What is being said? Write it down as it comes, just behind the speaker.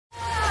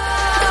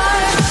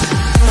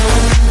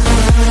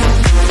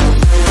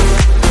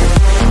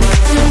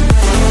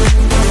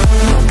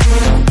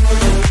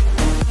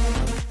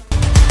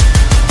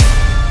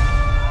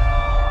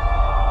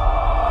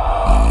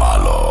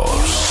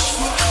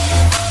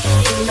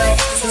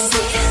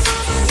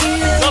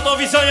No to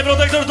oficjalnie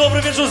Protektor,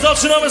 dobry wieczór,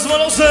 zaczynamy z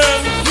Malosem.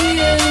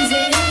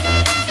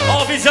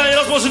 Oficjalnie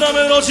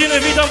rozpoczynamy rodziny,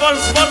 witam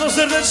was bardzo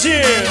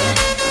serdecznie.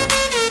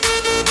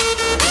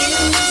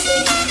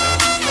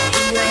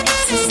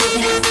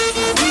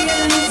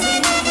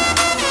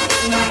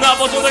 Na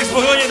początek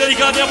spokojnie,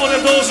 delikatnie, a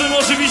potem dołożymy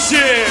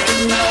oczywiście.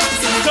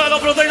 Halo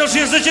Protektor, czy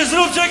jesteście?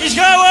 Zróbcie jakiś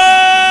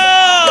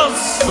hałas!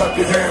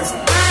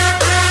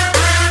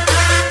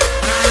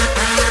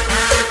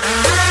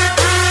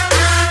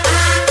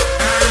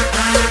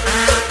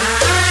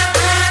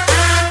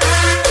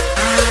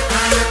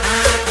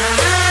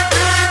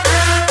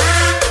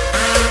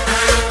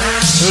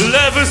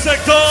 Lewy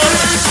sektor,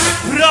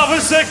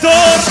 prawy sektor,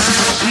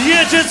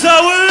 jedzie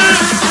cały.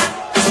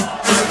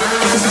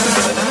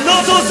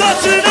 No to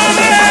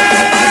zaczynamy!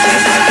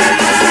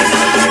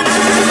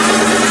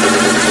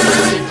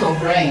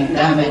 Brain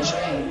damage.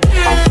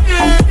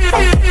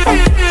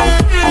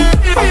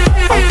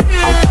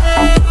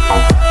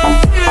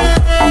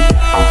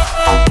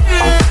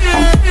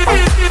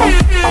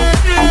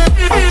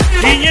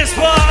 I nie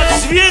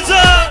spać,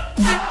 wiedza!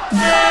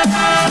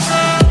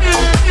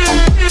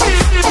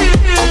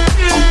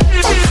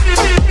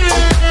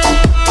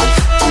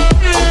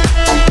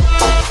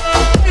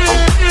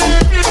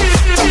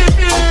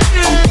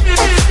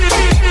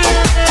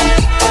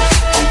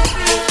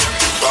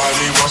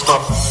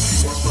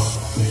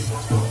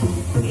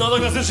 No to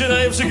klasycznie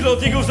najlepszych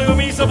lotników z tego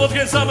miejsca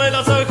podkręcamy,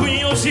 dla całych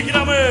Uniejowskich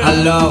gramy.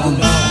 Alone.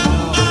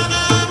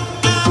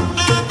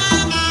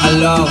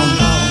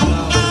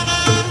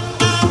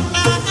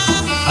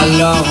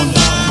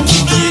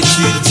 Qui dit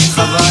études, dit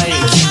travail,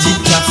 qui dit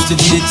taf, je te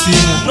dis les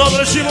thunes. No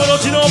lecimy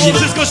rodzinowo,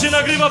 wszystko się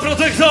nagrywa,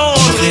 Protektor.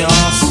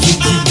 Créance, qui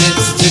dit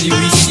dette, je te dis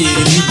huissier.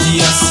 Lui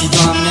dit assis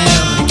dans la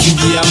merde, qui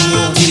dit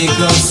amour, dit les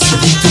gosses,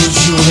 qui dit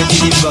toujours et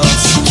dit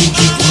divorce, qui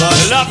dit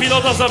proche. La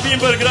pilota za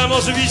bimber gramy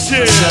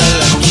oczywiście.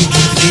 Seul, qui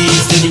dit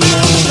prise de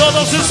limon. No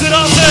to wszyscy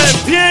razem,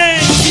 5,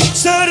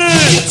 4,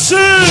 3,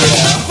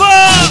 2.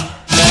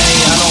 Hey,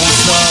 alors on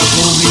sort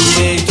pour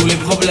oublier tous les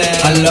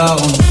problèmes.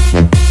 Alone.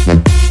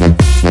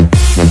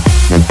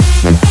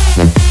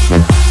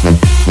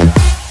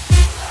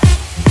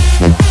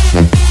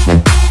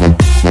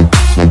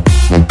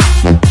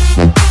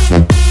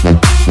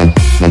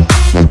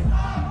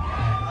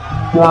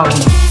 Wow.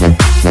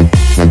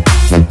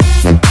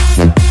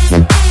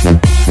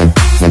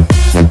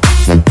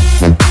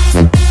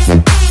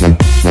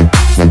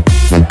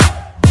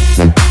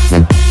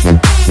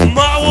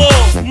 Mało,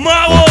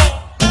 mało!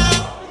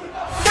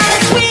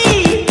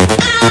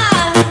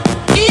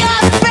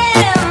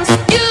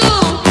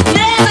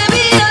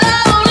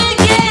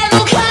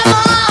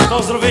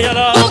 Pozdrowienia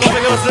dla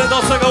nowego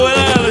rezydencego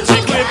ULL.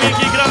 Dziękuję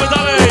pięknie, gramy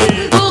dalej.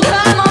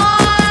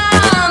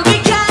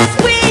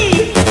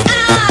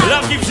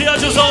 Lapki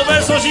przyjaciół za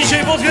obecność,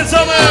 dzisiaj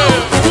podkręcamy.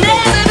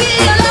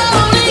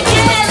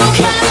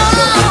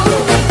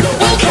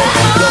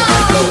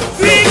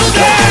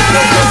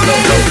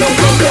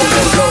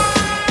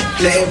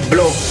 Les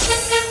blocs,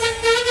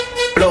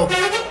 bloc,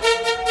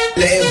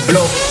 les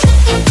blocs.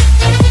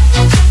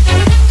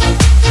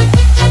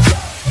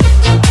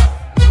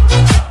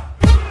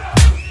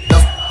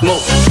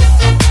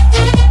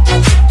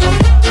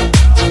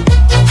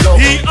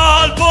 I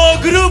albo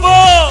grubo,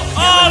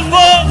 albo...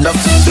 Love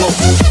to smoke,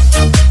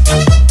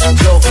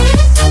 blow,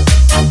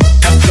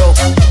 blow,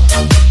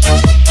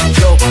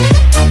 blow.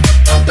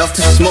 Love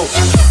to smoke,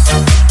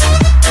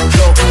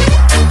 blow,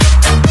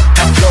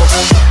 blow, blow.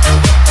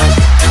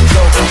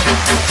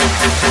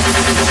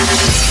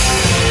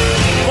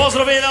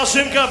 Pozdrowienia na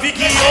Szymka,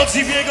 Wiki i od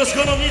Zibiego z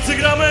Konownicy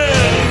gramy.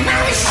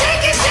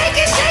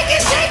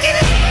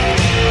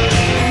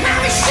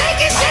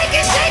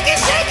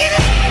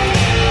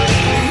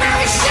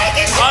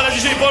 Ale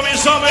dzisiaj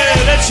pomieszamy,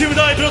 lecimy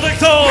dalej,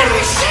 Protektor.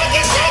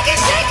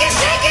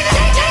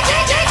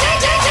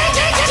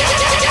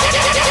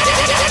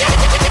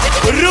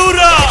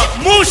 Rura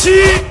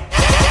musi...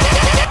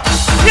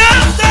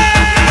 Jazdę!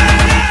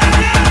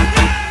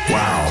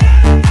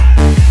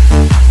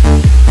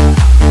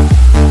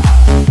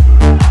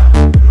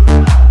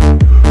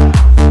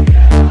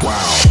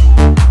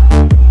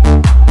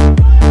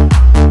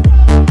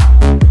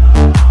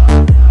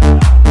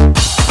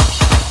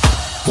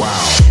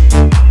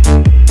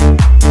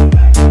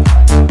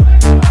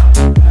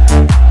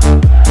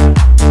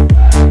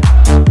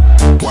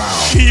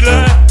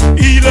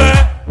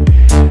 Ile?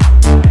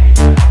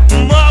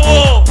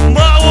 Mało,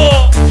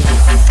 mało!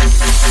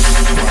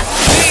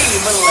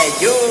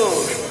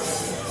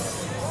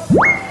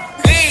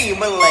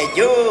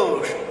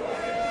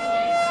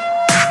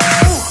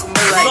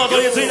 No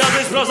to nieco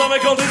inaczej sprawdzamy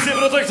kondycję,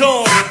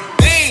 Protektor.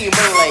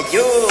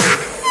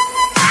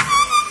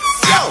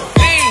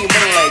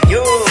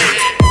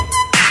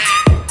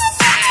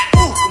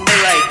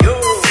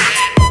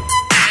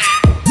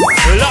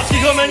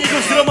 Latki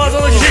homeników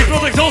zgromadzone dzisiaj w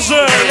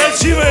Protektorze.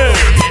 Lecimy!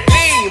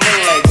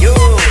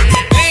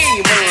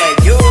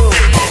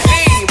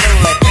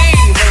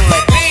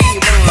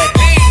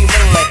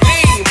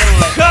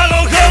 Halo,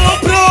 halo,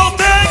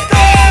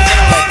 Protektor!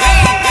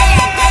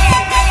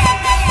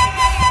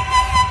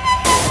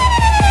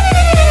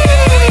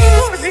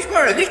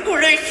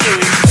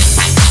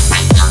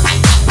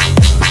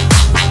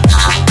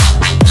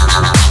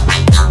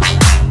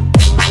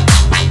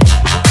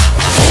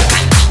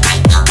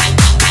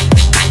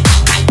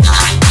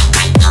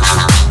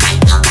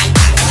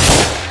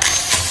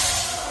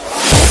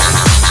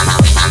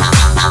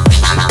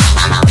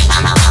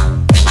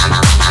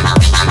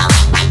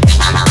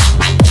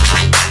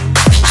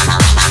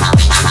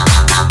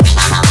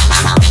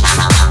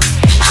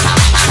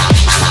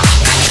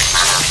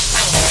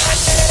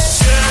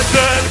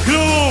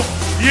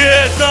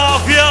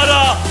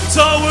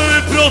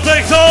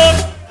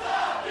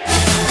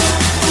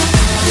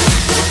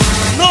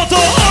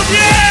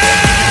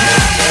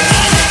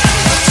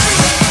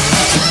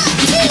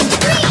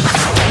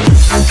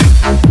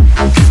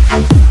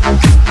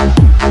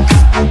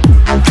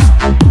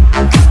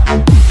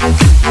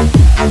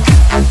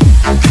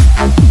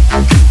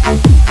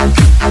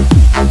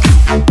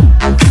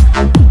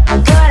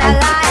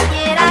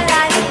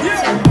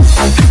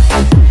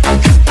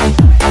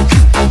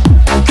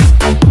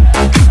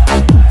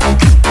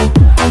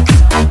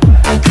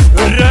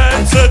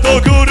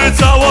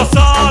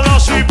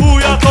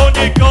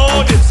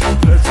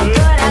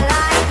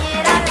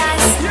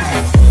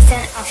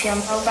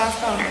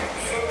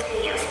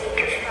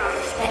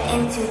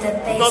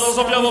 No to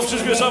stopniowo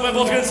przyspieszamy,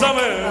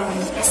 podkręcamy.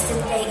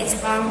 Yesterday is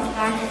fun,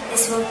 fun.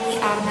 This will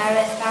be our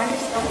marathon.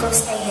 Don't go,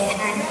 stay here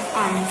and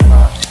on.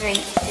 4, 3,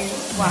 2,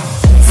 1.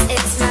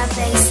 It's my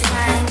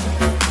baseline,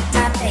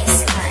 my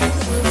baseline.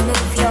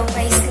 Move your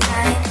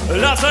baseline.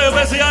 Latają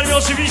bez jarmi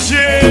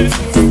oczywiście.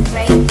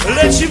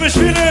 Lecimy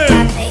świny.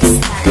 My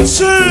baseline.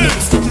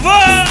 3,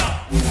 2.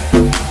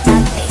 My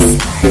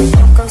baseline.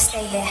 Don't go,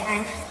 stay here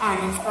and on.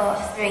 4,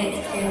 3,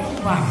 2,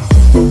 1.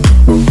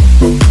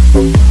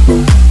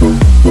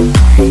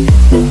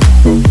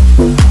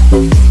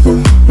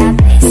 My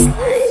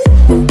baseline.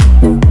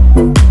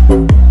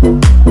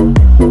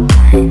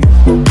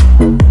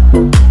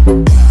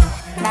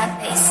 My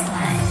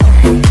baseline.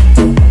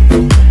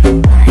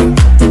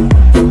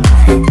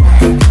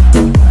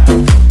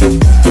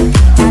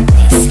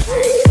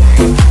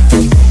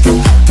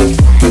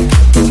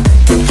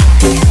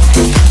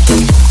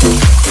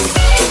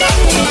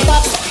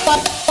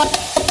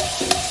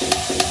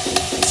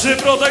 Czy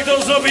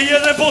Protektor zrobi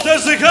jeden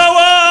potężny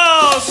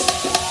hałas?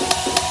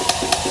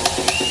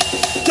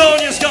 To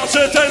nie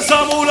skacze ten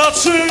samula.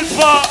 3,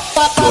 2.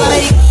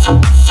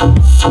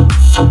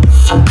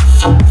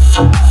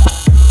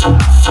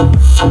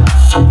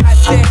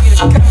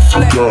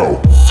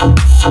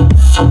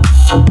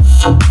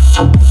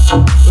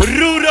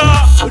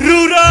 Rura,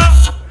 rura.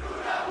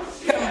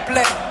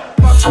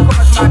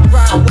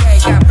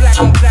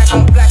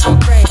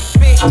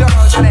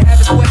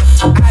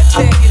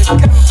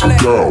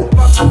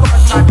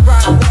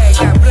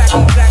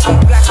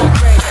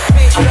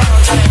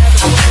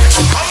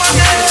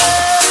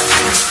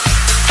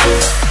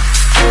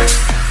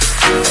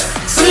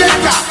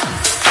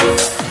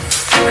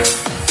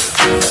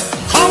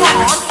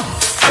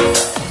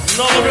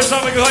 No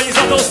dobierzamy, kochani,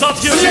 za to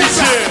ostatnie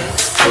oczywiście.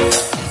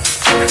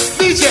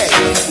 DJ,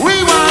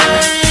 rewind.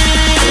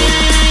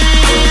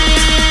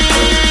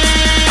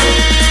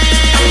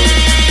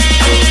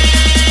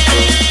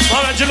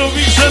 Mam nadzieję,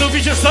 że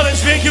lubicie stare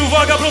dźwięki.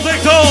 Uwaga,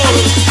 Protektor!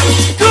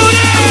 Górę!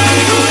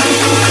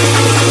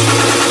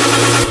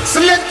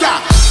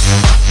 Selecta.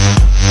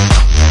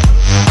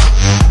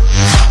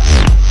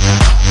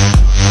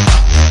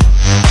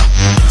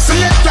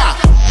 Selecta.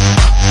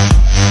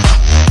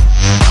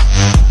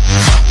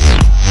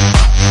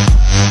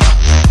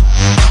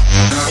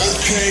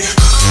 Okay.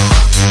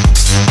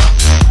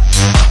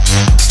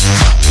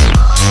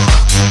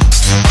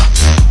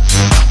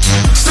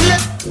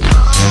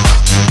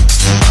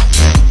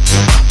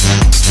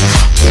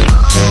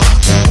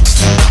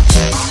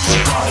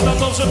 Na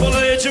to, że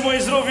polejecie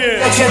moje zdrowie.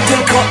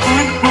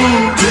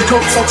 Tylko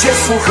co cię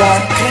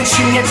słucha.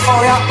 Kręci mnie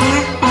twoja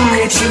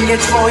kręci mnie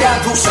twoja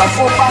dusza.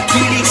 Chłopaki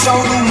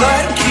liczą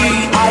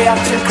numerki, a ja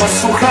tylko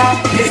słucham.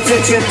 Nie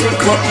chcecie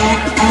tylko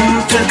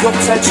tylko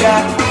chcecie.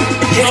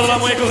 No dla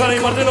mojej kochanej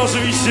Martyny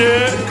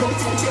oczywiście.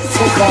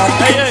 Słucham.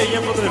 Ej, nie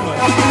podrywaj.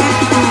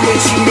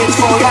 Kręci mnie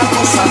twoja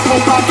dusza.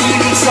 Chłopaki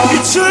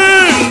liczą 3,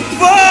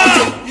 2,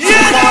 1.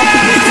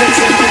 Nie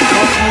chcecie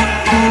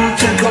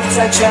tylko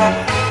chcecie.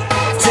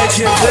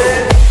 Chcecie wy.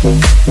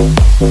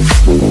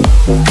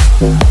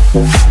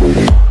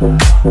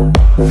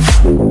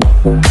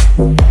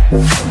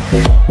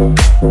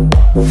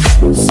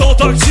 Co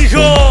tak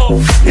cicho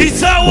i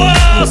cała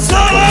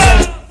sala.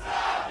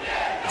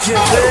 Gdzie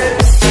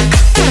wy.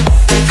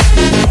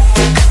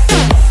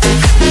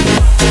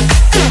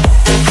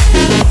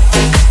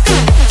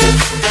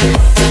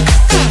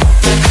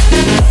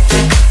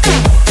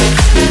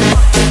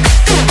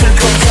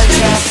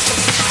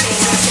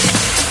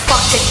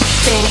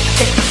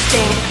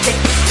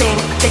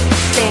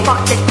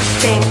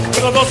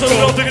 No to są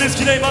lubią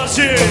tygryski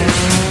najbardziej.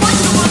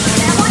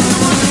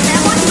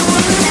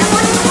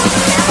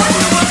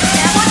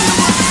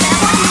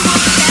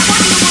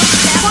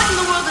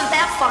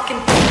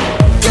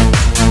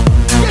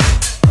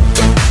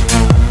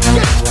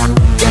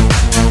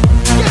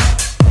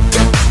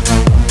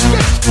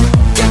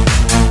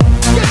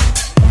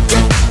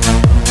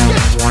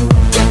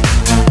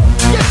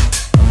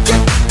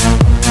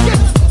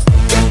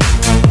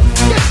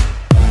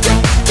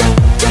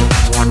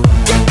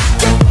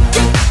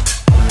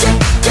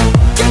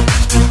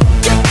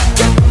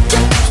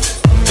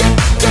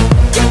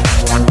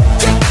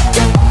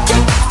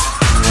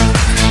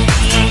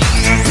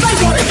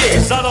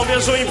 Zadał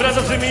pierwszą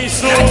imprezę w tym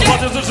miejscu.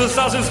 Patriotyczny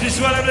starzy z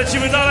Kiswellem,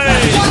 lecimy dalej.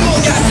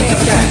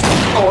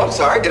 Oh, I'm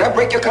sorry. Did I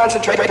break your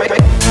concentration?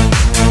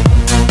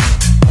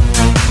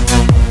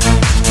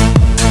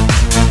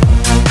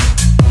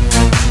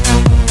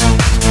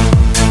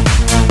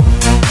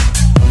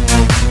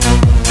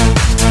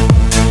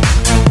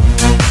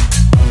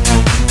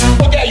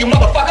 Oh yeah, you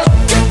motherfuckers!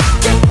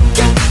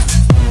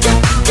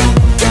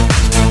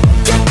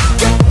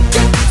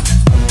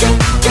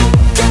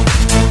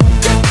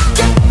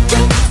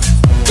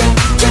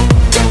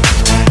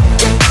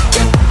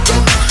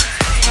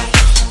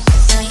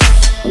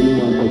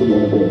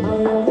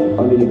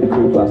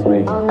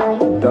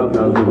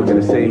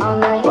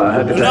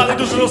 Rady,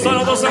 którzy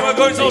zostaną do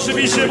samego końca,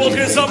 oczywiście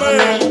podkręcamy.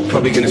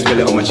 Probably gonna spill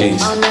it on my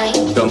jeans.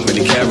 Don't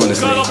really care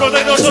honestly. Halo,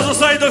 Protektor, kto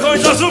zostaje do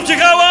końca, zróbcie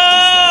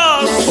hałas!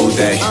 Malos. All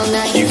day,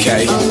 UK,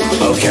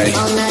 okay,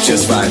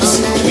 just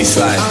vibes, we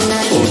slide.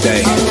 All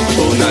day,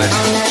 all night,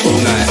 all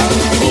night,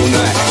 all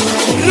night,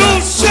 all night.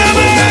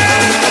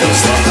 I don't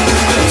stop,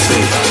 I don't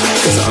sleep,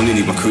 cause I only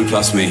need my crew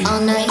plus me.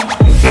 All night.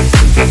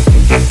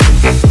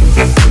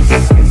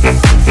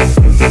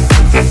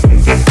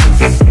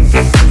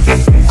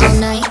 All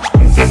night.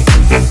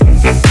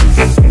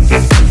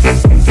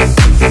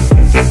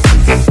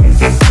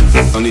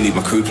 Only need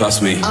my crew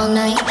plus me. All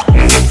night.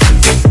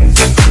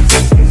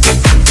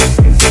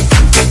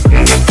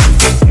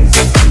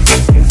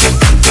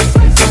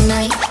 All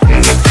night.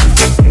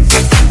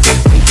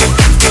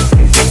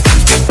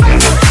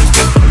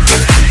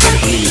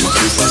 Only need my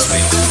crew plus me.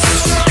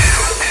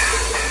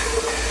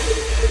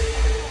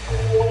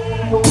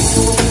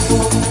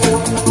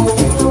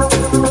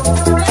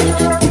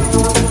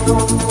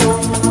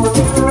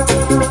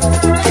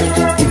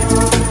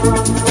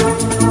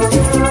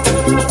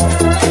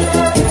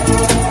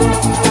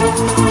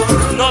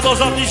 No to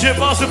zapnijcie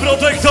pasy,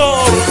 protektor.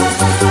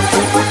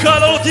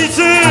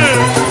 Kalotnicy.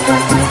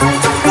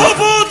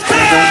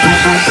 Pobudkę!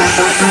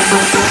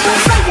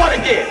 Say what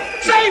again?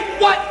 Say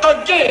what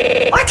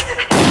again? What?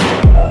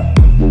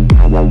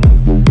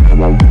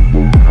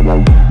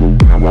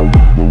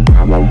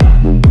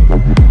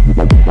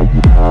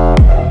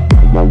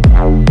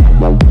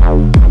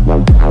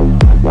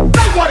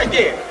 Say what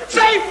again?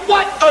 Say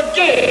what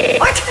again?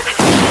 What?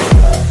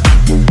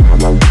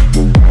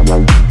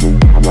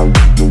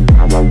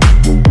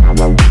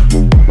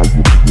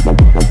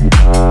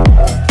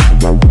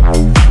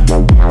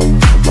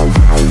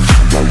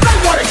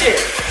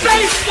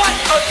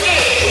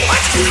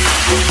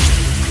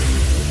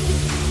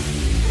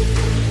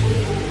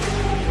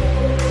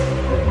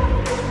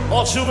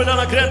 Otrzymy na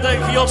nakrętek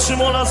i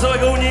otrzymona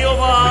całego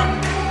Uniejowa.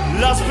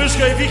 Dla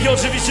Zbyszka i Wiki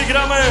oczywiście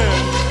gramy.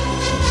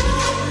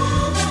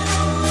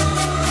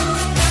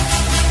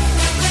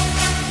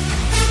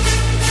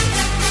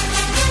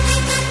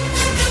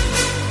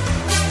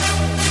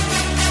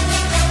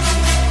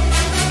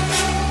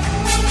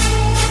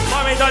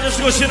 Pamiętajcie, że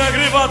wszystko się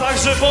nagrywa,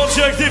 także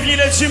bądźcie aktywni,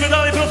 lecimy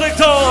dalej,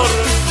 protektor.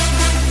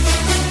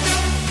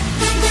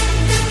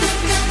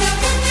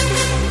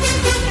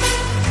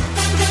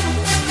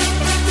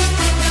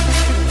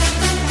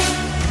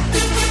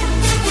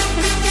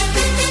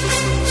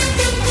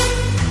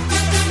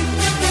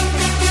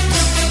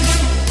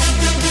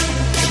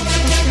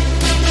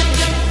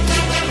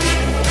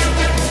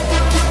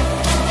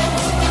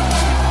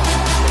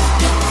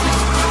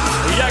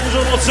 Jak już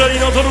odpoczęli,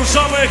 no to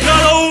ruszamy.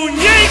 Halo,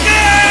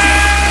 Uniejkę!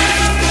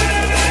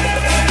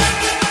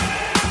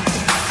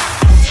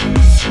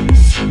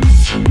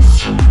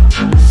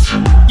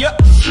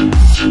 Yep.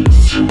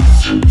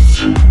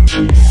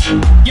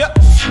 Yep. Yep.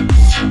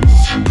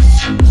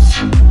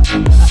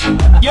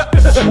 Yep. Yep.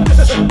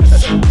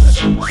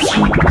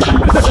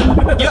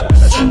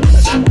 Yep.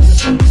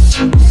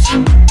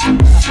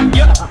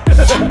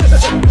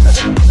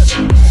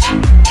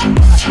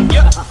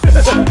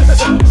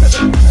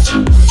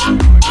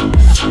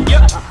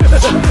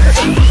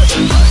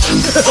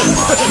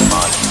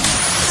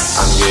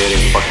 I'm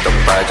getting fucked up,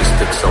 I just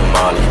took some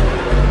Molly.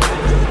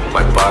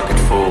 My pocket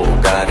full,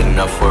 got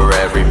enough for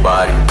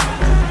everybody.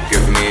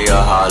 Give me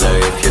a holler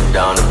if you're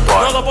down to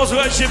party. No to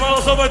posłuchajcie,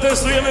 Malosowe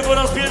testujemy po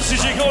raz pierwszy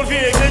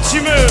gdziekolwiek,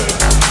 lecimy!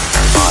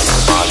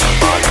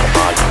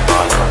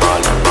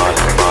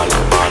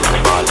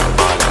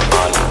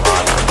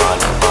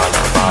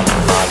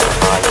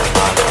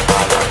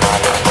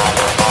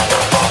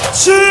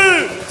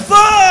 Trzy,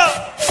 dwa!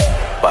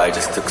 I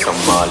just took some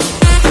Molly.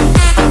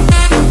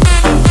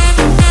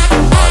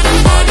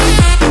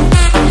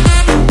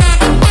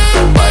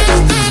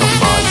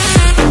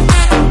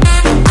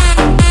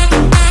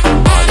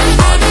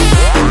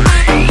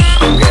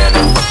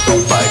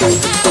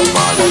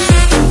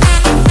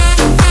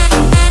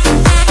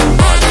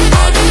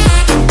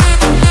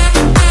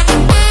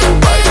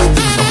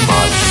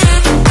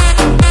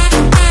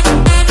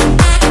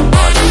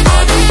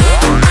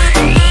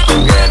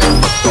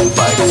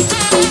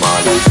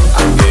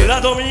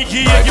 Dla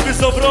Dominiki, ekipy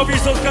Stoprobi,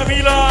 stąd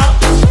Kamila.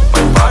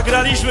 A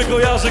graliśmy,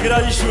 kojarzę,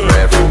 graliśmy.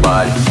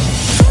 Everybody,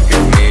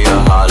 give me a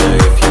holler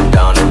if you're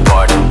down to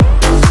party.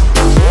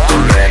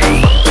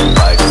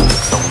 I just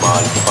took some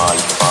Molly,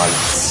 Molly, Molly.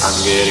 I'm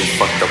getting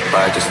fucked up,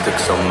 I just took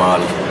some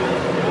Molly.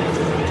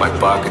 My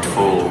pocket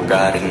full,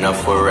 got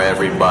enough for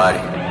everybody.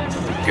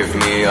 Give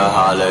me a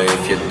holler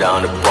if you're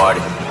down to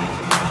party.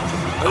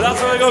 Dla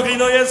całego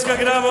Glinojecka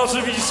gramy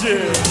oczywiście.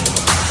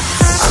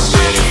 I'm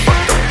getting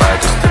fucked up, I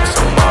just took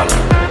some Molly.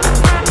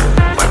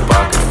 My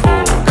pocket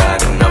full,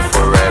 got enough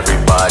for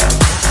everybody.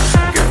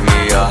 Give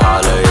me a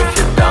holler if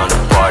you're down to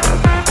party.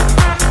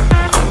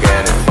 I'm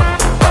getting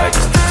fucked up, I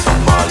just took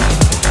some Molly.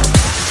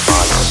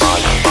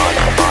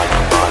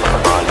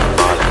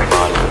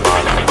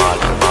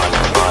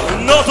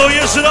 No to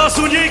jeszcze raz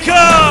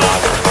Uniejka!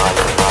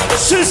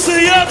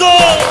 Wszyscy jadą!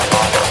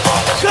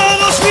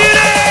 Halo,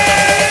 świry!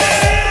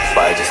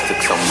 I just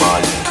took some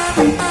Molly.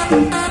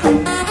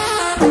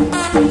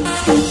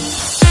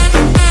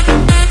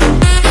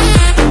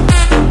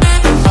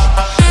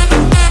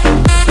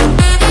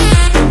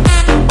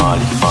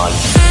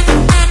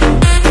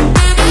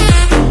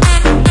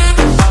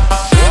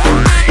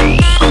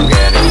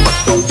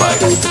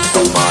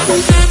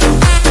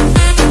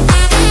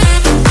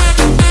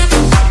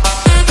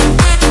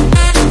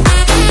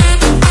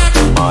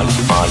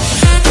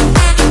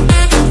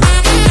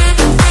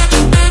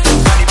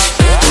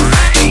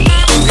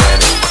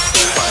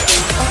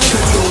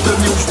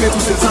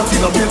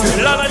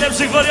 Dla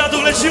najlepszych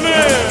wariatów lecimy!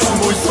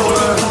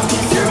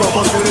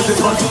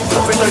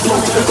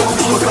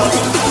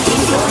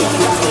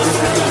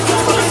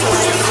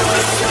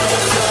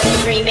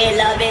 Dream it,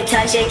 love it,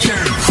 touch it.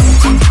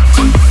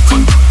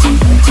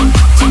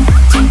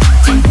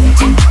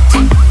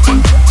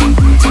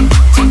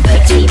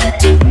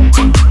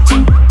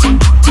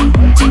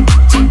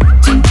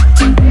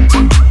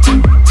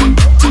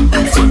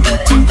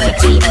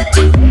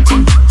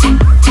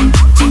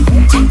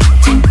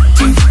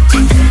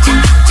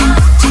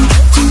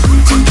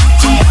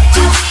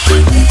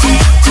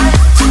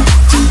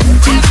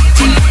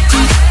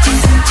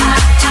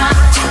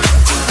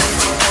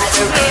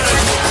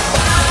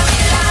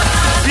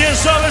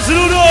 Wjeżdżamy z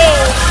rurą!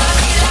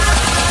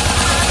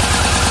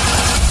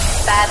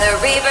 By the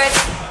river.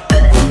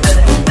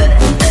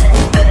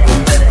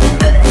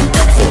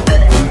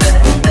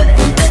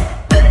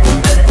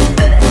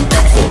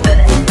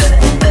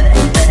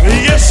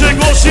 Jeszcze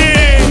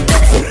głośniej!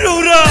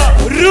 Rura!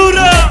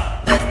 Rura!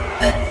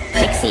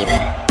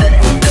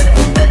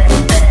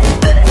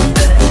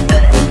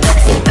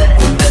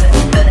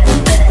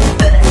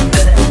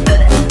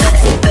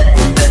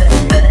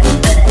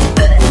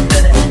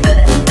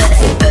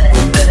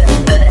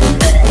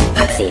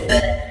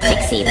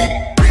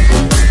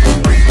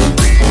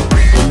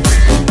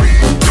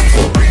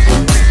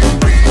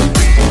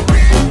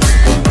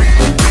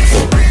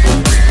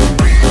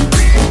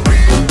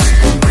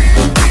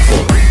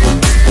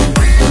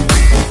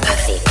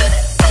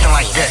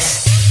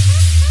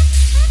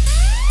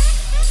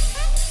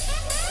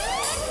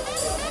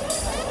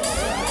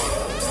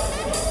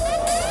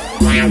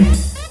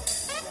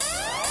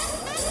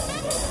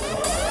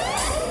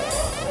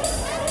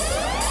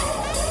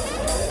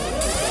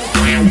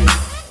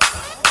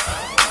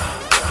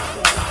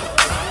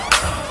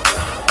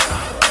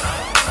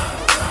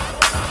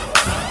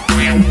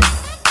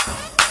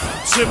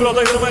 Przy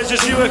brodach gromadzie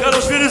siłę,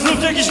 halo świry,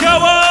 zróbcie jakiś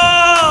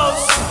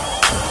hałas!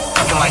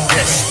 Nothing like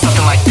this,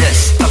 nothing like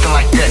this, nothing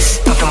like this,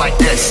 nothing like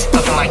this,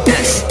 nothing like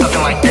this,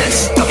 nothing like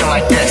this, nothing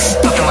like this,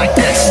 nothing like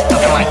this,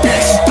 nothing like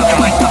this,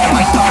 nothing like, nothing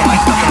like, nothing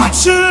like, nothing like.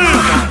 3, 2...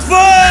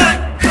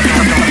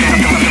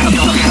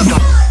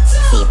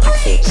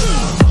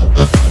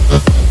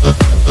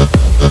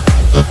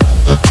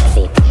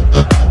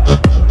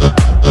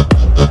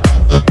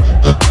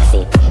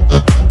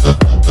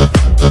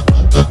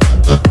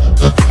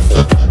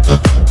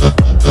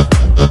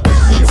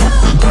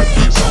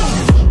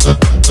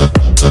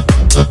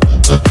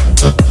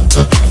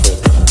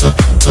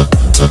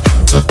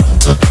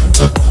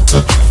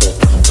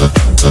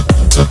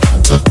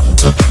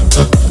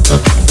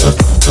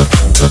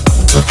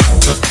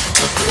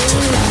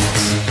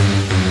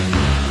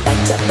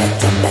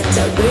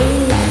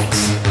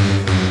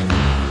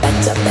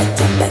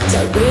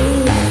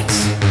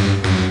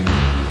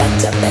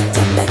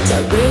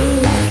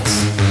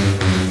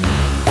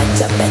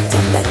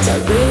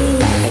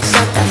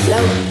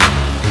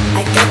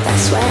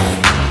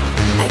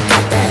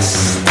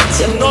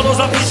 No to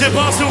zapnijcie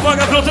pasy,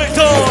 uwaga,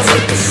 protektor!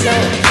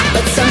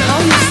 But somehow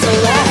you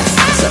still last.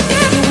 So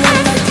if you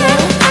want to go,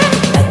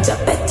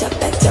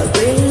 better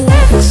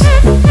relax.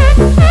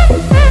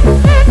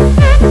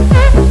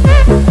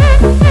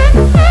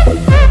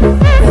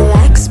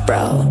 Relax,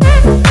 bro.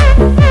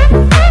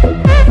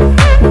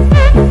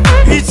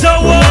 I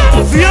cała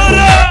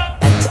wiara!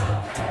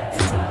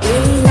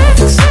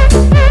 Relax.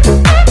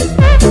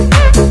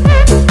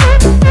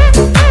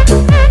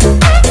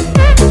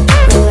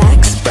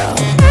 Relax, bro.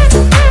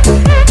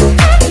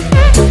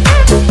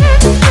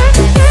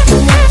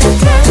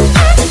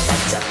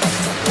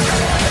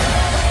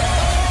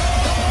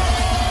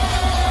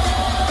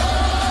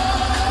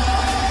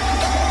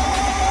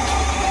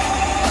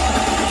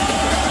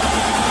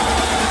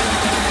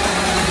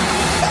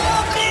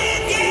 I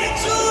 3,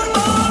 2...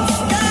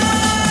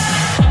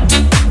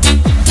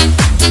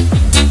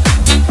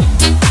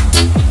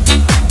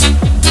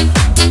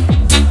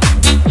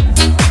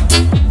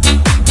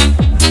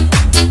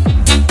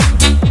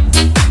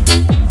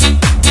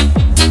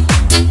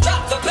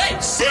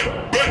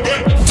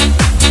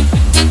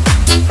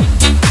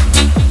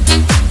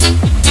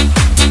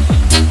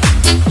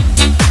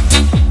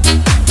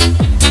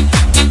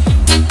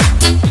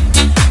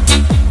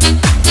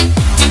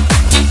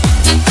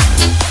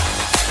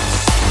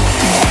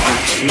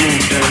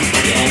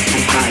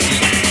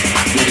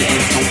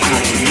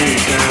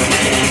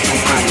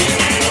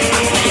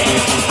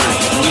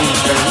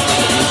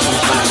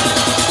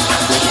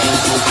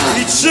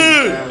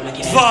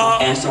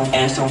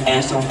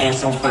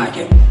 Ass on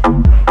fire.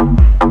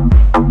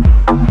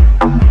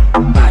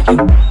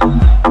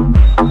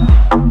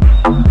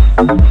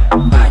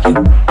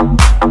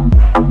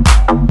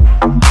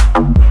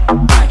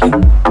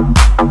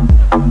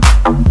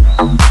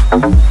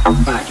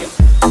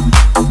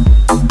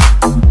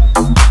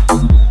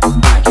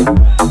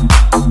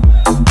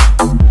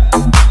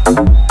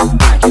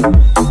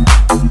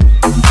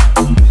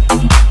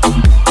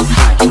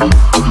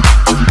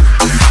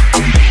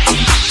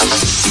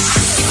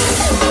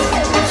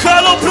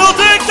 Halo,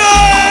 protektor!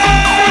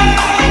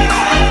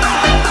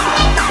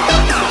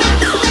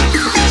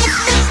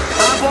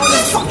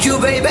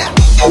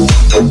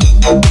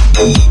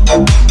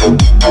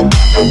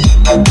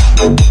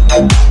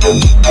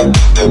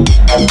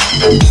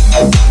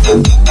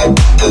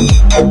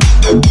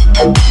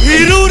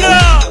 I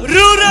rura,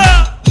 rura!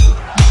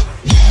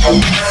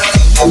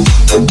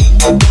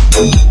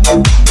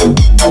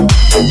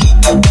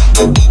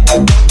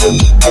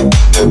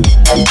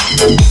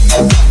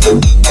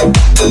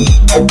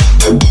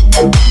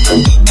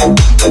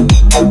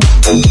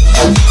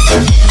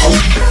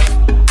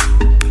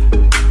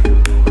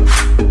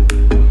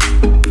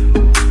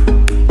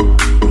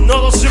 No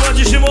to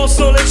trzymajcie się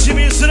mocno,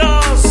 lecimy jeszcze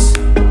raz.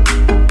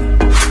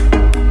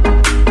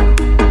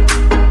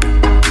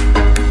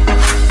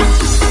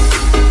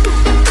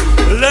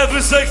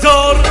 Lewy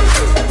sektor,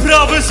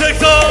 prawy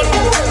sektor,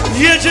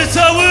 jedzie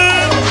cały.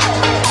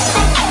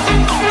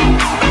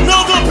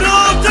 No to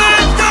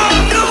protektor,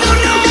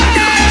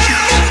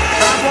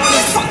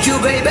 Fuck you,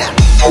 baby.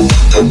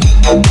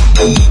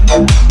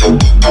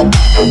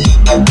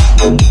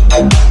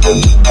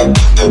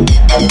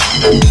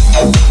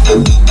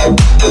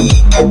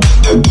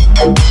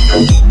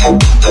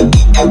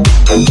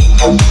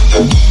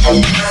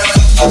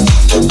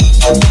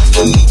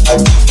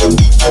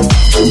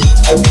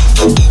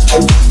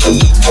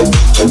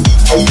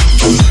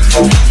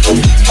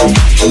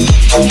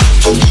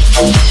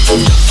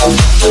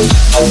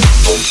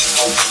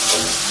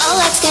 Oh,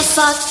 let's get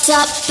fucked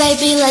up,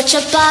 baby, let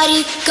your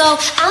body go.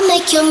 I'll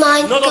make your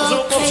mind No go dobrze,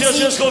 po crazy.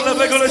 przyjacielsku od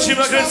lewego lecimy,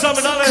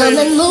 nakręcamy Come dalej.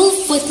 and move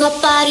with my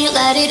body,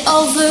 let it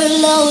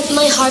overload.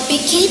 My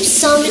heartbeat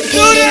keeps on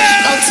repeating,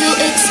 about to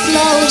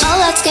explode. Oh,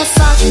 let's get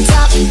fucked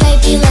up,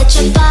 baby, let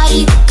your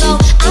body go.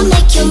 I'll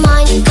make your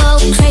mind go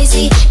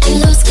crazy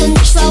and lose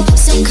control.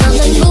 So come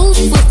and move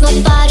with my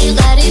body,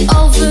 let it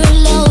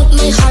overload.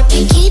 My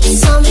heartbeat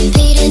keeps on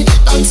repeating,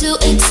 about to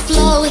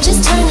explode.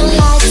 Just turn the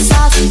lights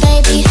off,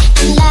 baby,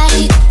 and let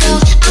it go.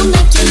 I'll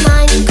make your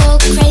mind go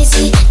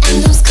crazy and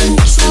lose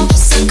control.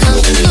 So come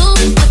and move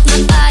with my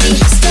body,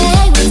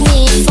 stay with me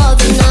for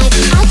the night.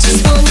 I just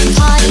wanna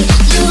party,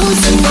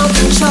 losing no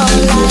control.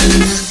 Like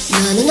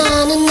na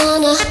na na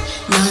na na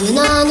na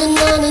na na na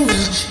na na na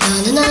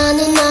na na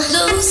na na,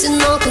 losing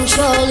no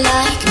control.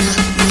 Like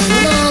na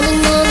na na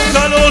na na.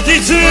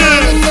 Kalodicy!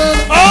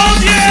 Oh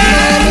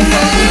yeah!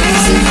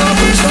 Losing no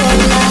control.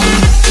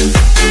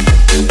 Like.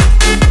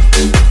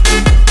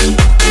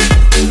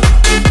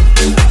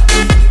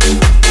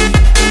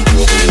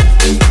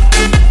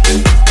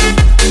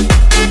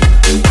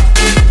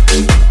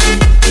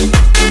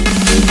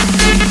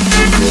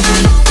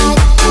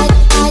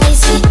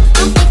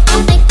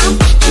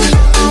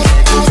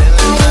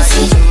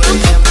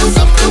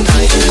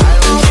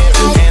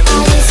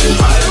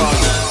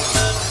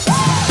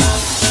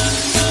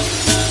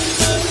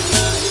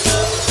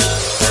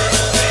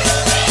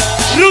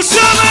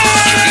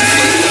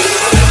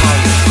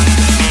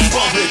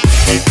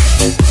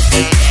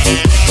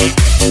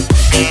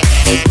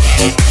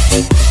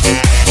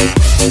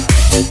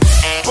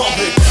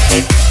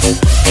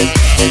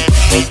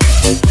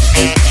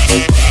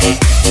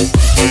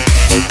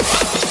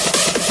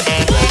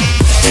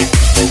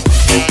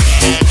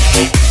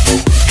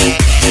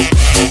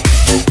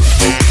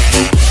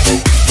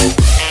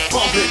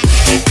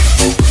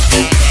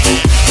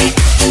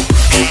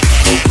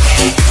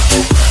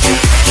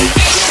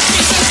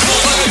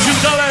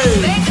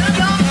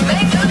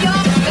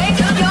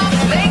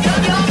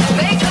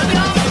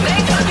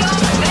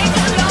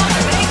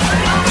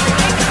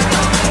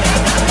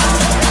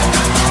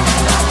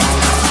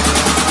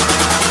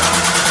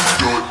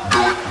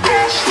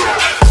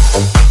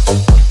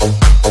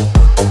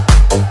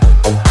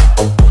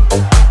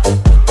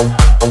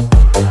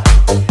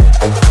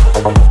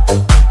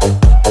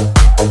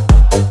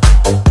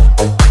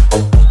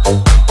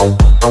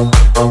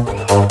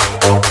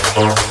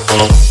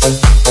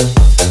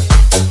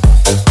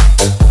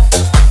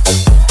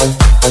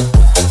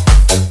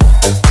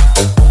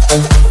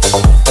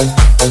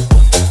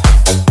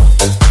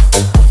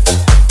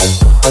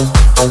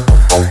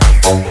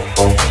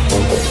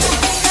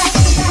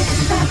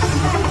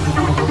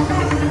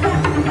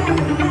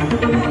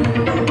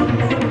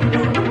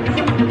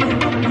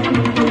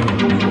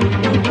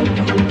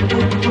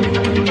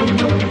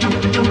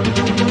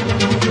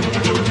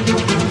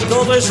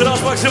 To jeszcze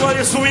raz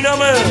maksymalnie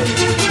wspominamy.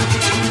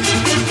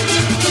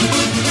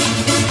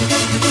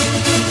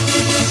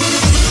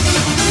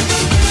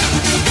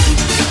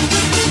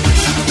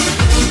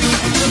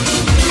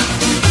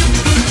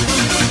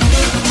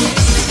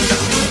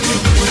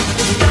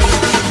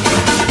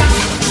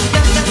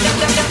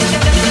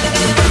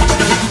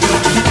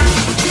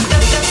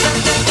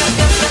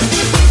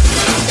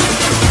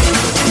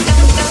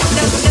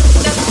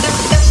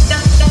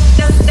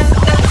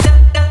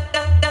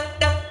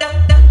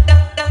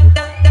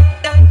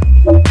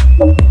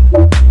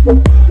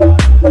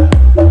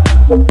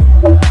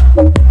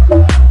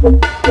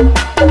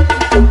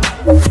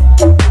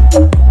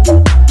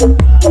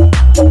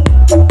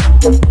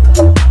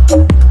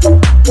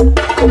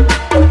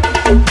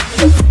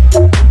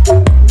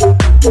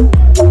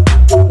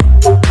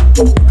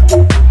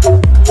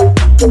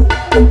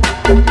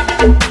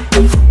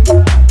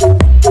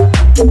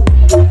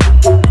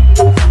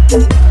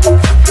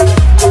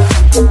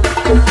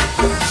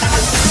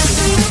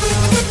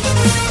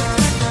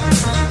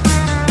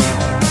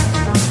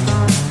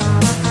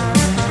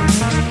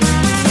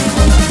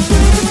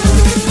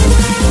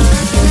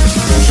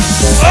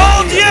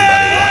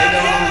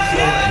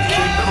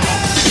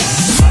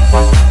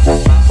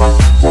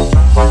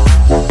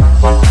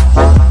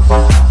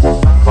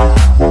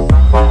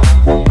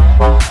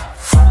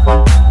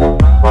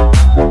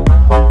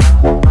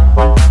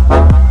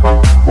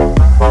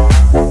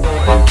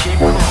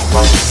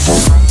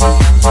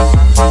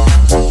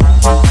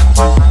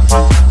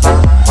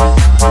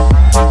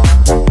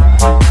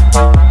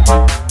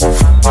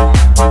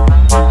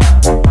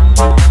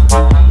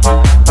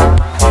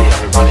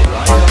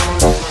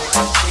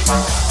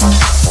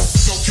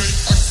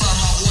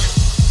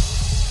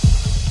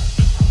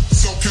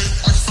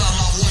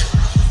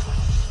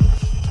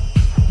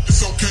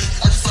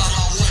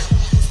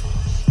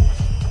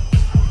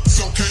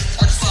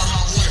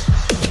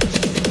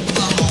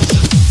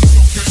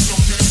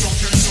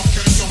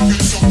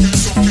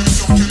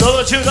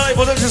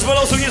 z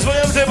Malosów nie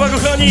zwalniamy tempa,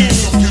 kochani.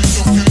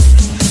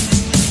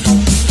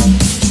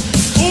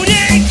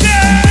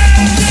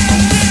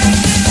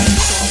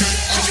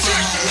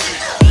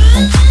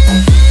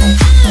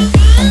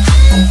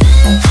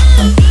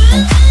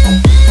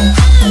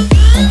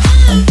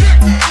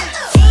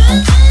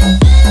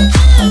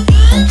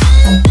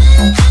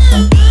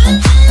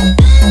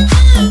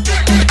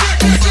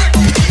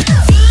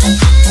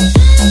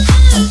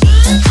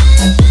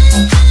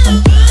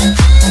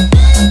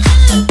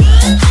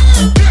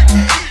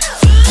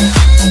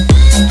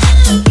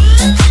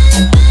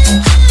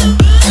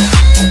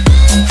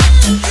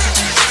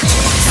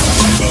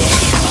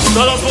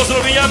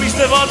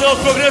 Od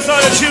progresa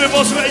lecimy,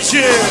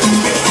 posłuchajcie.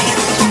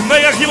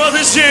 Mega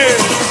klimatycznie.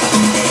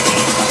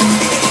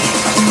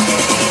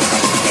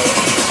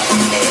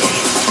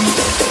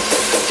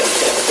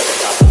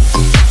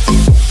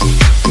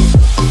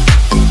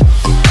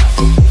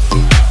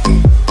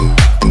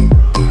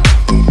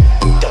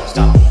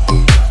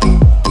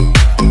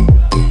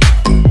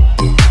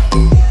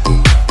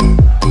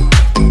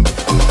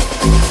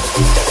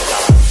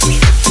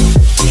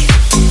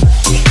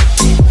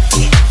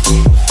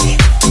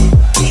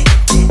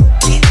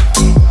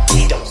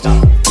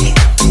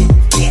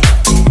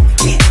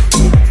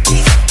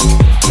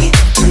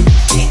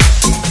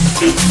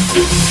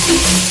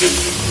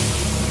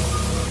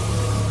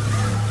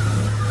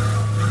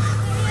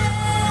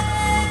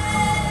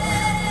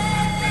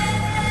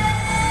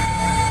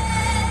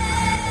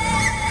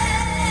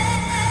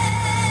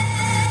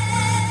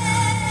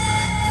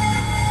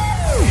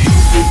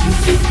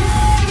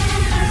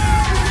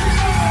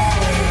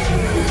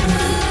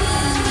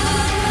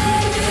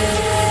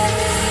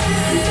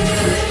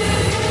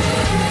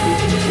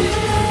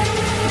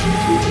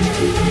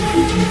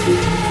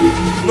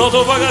 No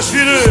to uwaga,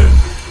 świry!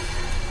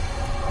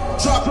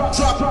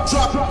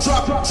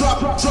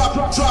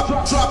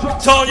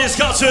 To nie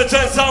skacze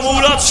ten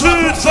zamula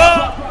 3,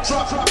 2!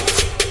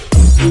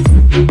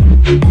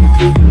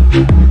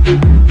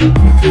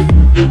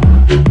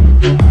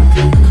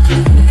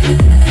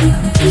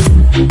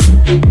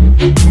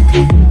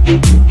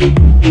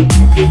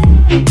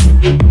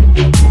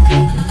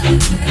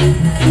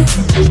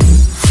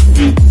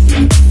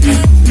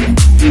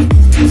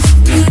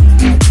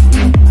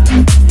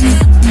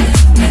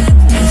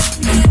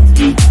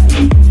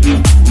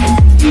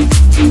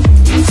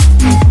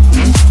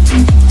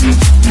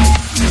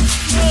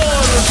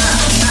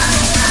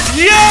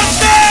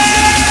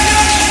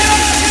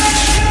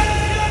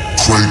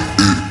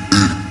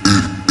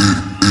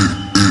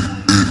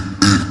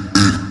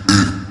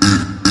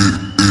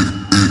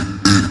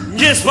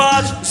 Nie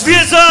spać,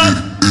 zwiedzać!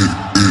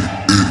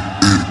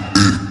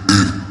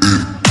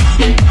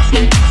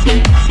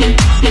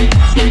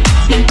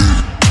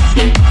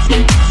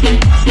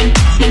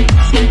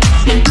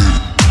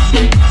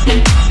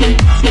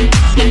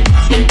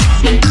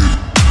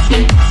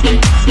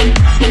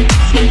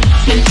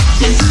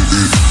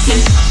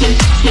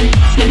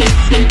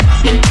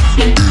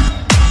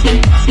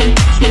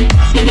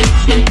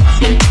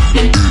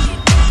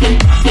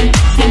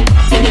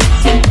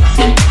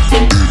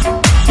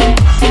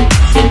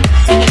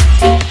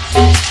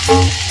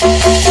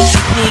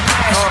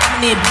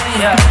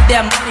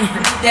 That money,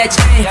 that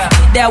chain,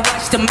 that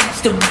watch to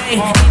match the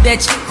brain,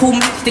 that chick who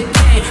makes the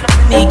game.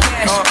 Need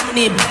cash,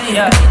 need brain,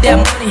 that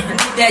money,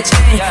 that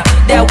chain,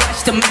 that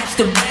watch to match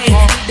the brain,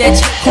 that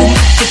chick who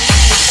makes the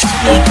game.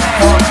 Need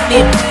cash,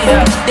 need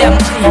brain, that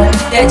money,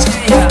 that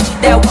chain,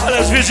 that watch.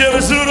 Ale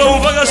zwiedziemy z rurą,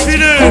 uwaga,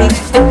 świry!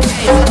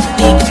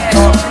 Need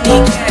cash,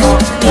 need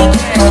cash,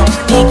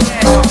 need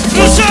cash.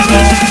 Ruszamy!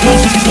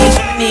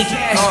 Need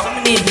cash,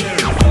 need.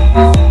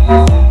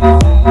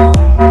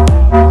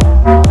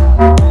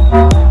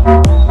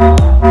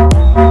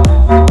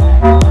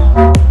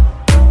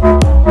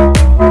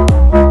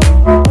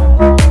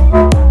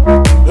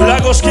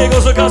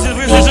 Z okazji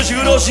 23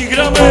 urodzin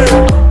gramy!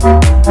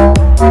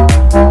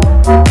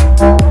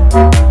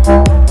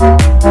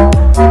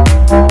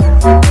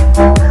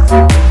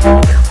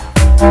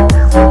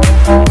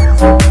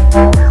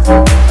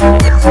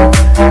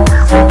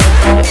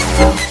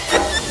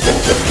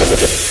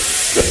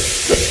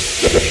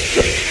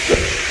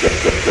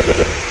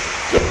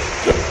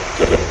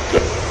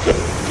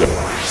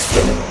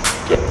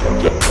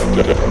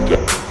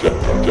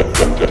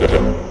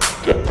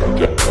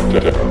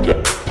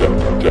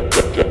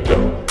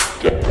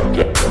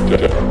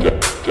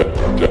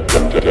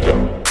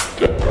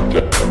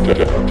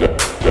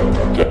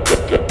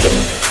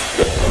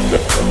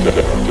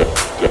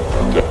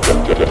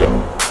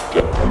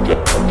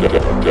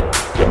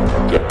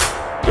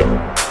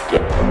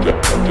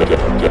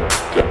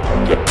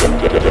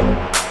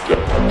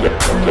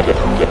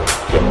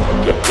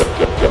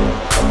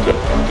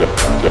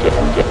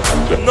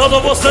 No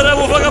to po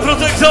staremu, uwaga,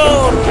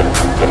 protektor!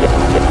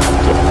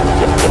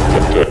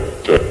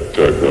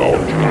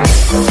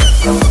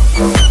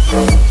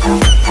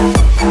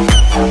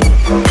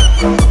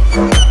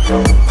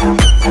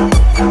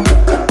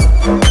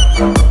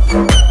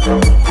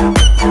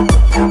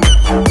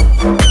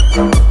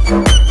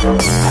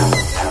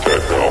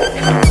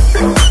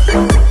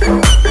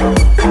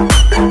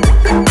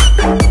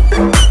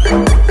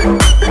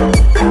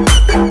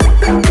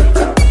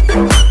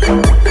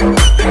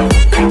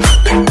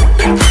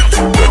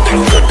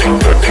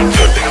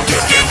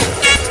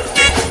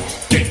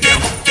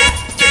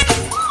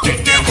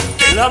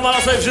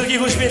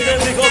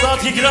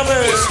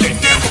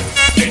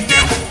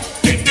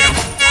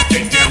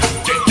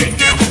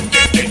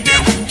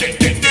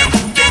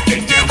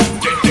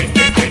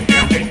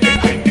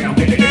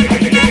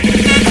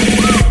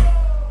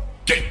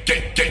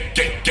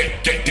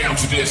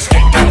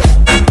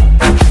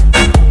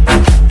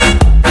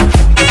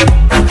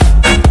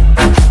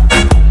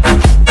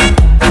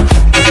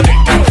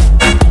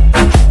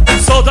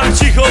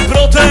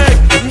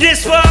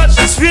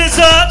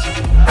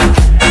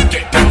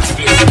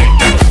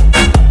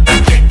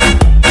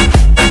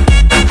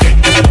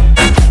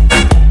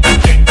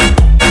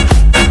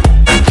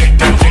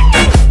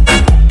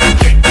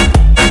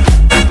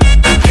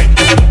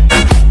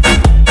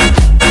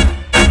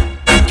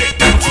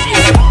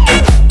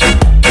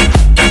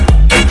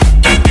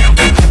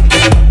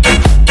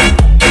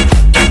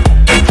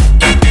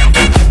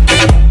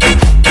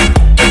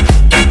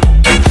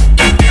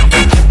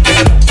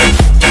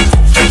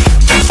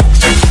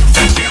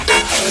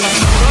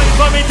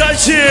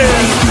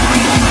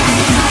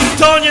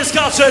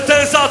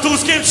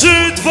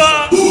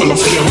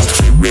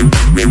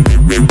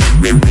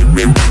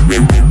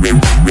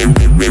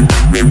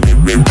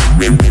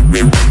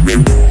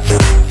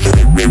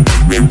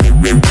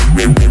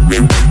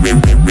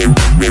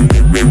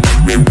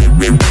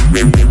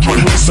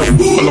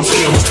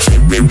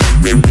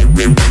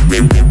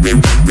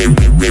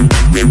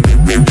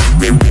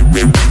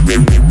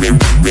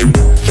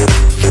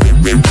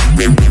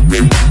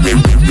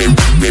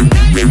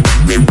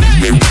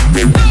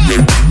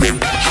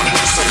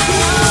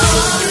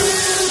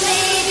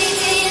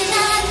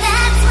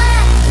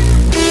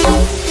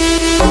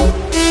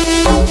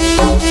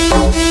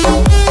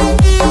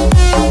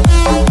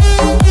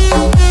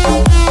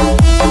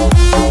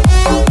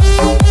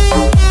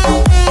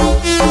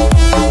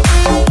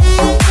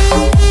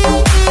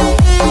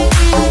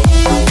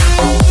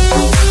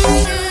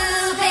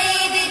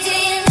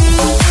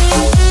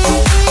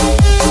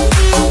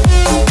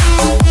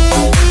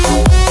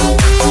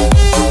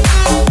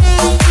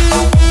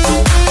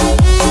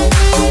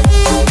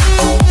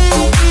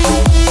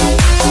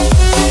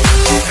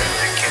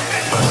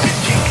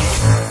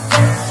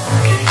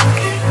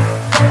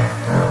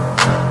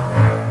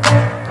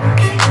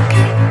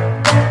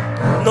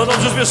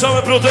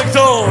 Przyspieszamy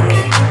protektor.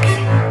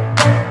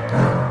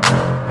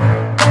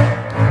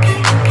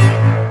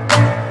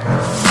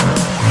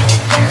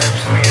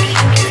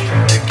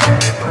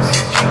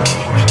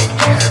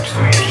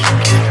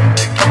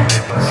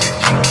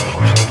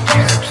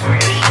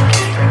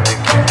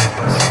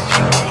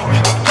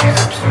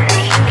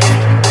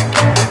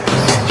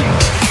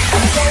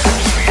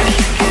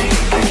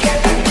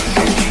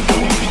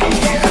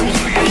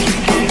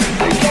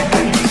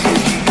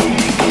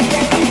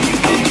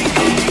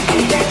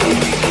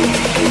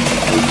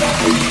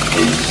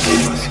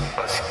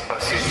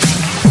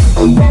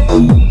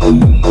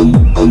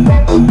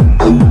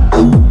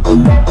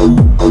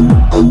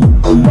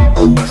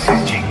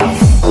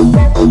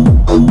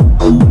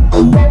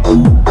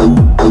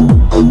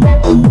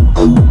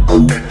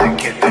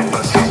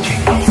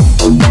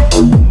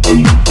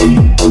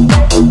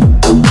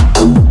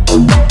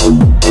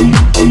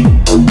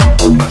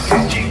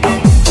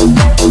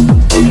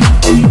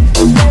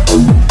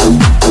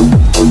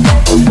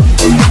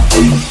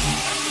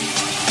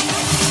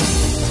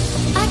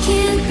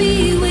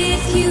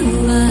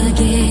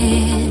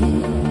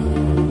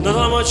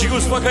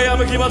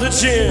 Uspokajamy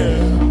klimatycznie.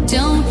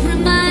 Don't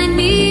remind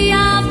me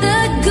of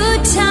the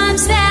good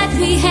times that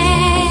we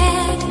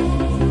had.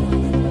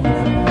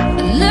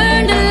 I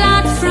learned a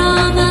lot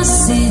from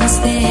us since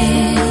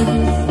then.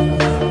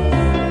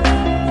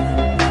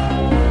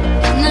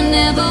 And I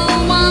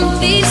never want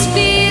these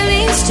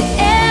feelings to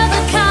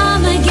ever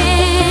come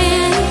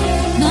again.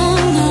 No,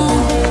 no,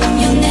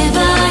 you'll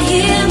never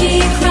hear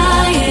me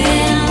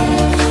crying.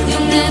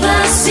 You'll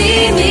never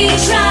see me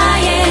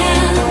trying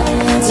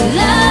to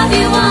love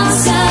you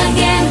once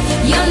again.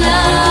 Your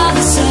love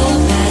is so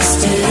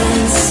past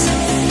tense.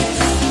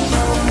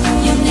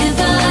 You'll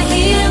never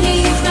hear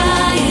me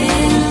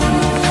crying.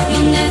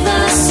 You'll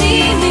never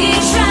see me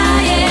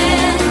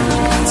trying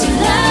to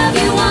love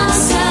you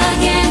once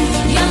again.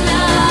 Your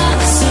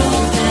love is so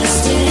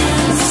past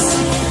tense.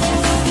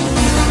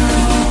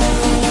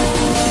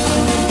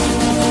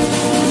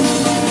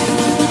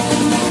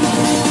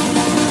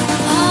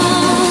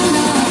 Oh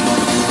no.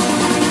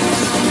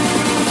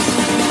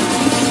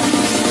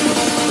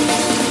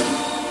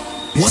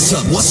 What's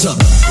up, what's up?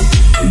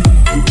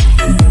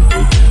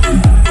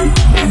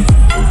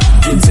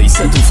 Więcej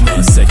setów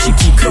na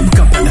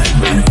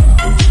seciki.pl